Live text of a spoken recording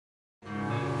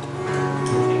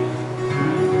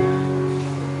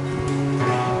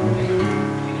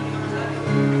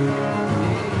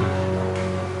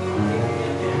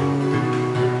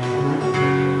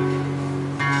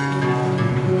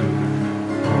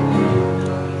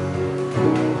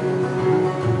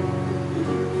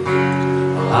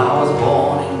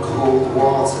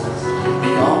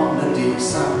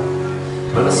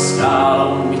towel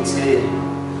on me tail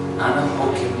and a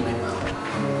hook in me mouth.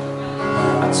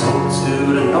 I took to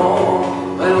the north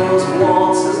where those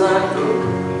waters I go,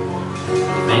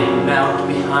 leaned out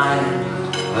behind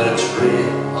where the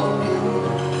trail of me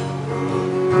goes.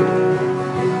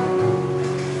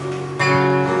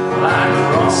 Well, I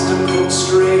crossed the Cook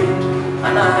Striaght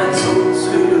and I took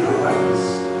to the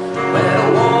west, where the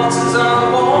waters are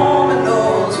warm and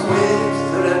those waves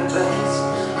are at best.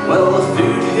 Well, the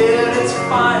food here is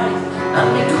fine, and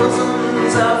my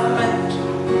cousins I've met,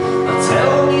 they'll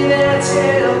tell me their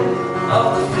tale of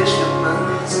the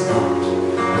fisherman's nowt.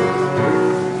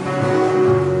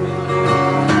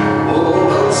 Oh,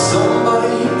 will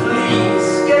somebody please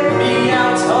get me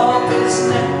out of this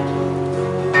net,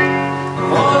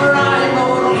 for I'm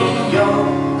only young.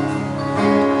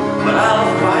 But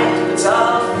I'll fight, but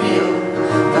I'll feel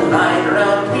the line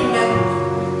around me neck,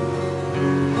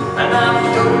 and I've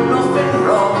done nothing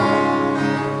wrong.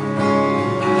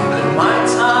 But my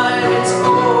time it's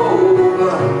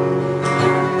over.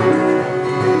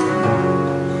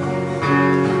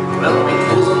 Well, my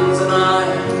cousins and I,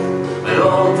 we're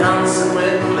all dancing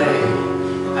with play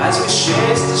as we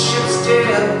chase the ship's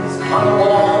tails on a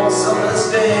warm summer's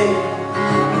day.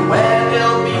 And where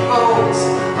there'll be boats,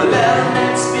 well, there'll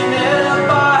nets be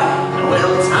nearby, and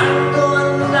we'll tangle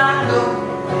and dangle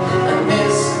and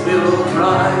miss we'll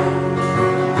cry.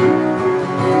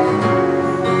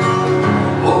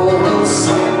 Oh, will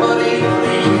somebody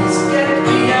please get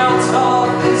me out of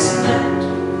this net,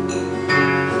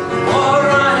 for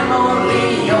I'm only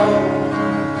young.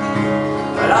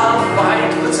 But I'll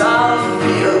fight, but I'll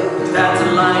feel that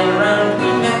line round me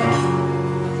neck,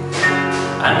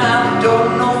 and I've done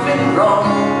nothing wrong.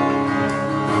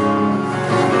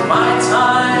 With my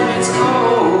time it's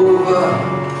over.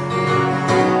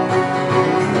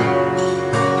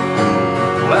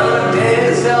 Well, the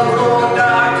days they'll grow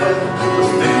darker, the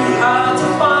food hard to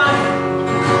find,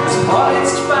 as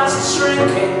pockets fast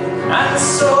shrinking, and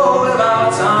so will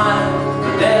our time.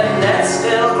 But their nets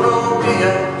they'll grow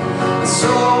bigger, and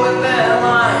so will their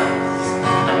lines,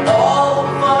 and all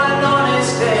for an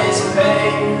honest day's pay.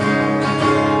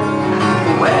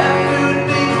 But where food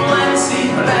be plenty,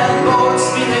 their boats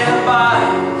be nearby,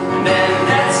 and their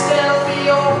nets they'll be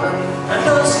open, and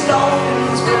those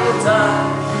dolphins will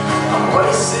die. Our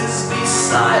voices be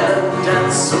silent,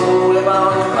 and so will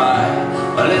our cry.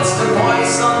 But it's the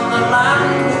voice on the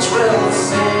land which will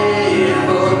save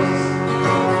us.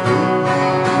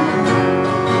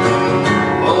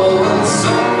 Oh, will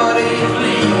somebody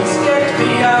please get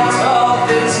me out of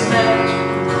this net,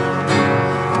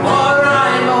 for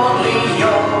I'm only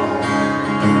young.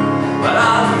 But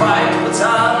I'll fight, but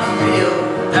I'll feel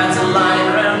that's a line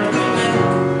round me neck,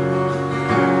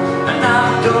 and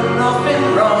I've done nothing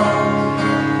wrong.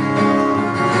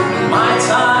 My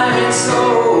time it's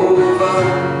over.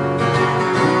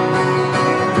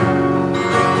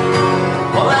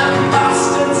 Well, them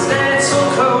bastards they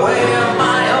took away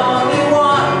my only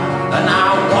one, and I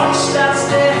watched as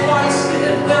they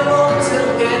hoisted them up till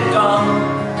they'd gone.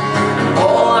 And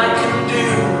all I can do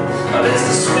is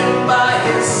to swim by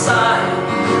his side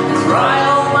and cry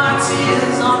all my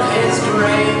tears on his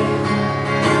grave.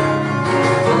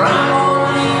 For I'm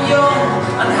only young,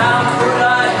 and how could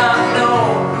I have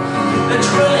known the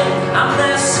drilling and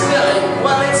their spilling,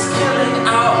 well, it's killing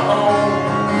our home.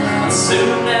 And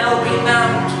soon there'll be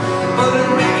nowt but a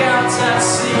rig out at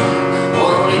sea,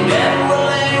 only then will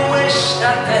they wish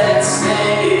that they'd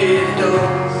saved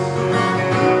us.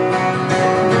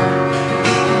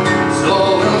 So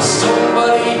will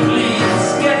somebody please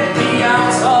get me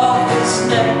out of this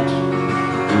net,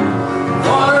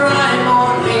 for I'm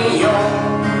only young.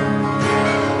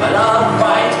 But I'll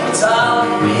fight, but I'll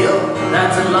feel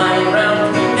that's a line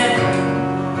round me neck,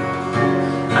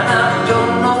 and I've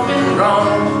done nothing wrong.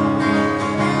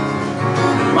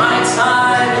 My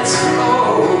time it's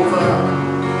over.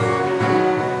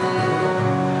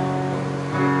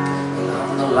 Well,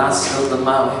 I'm the last of the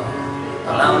Maui,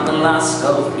 well, I'm the last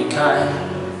of me kind,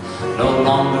 no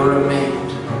longer a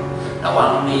mate, now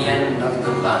I'm the end of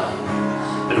the line.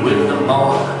 But with the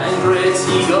more and great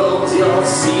eagles you'll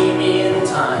see me in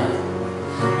time.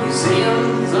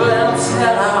 Museums will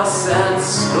tell our sad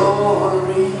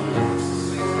story.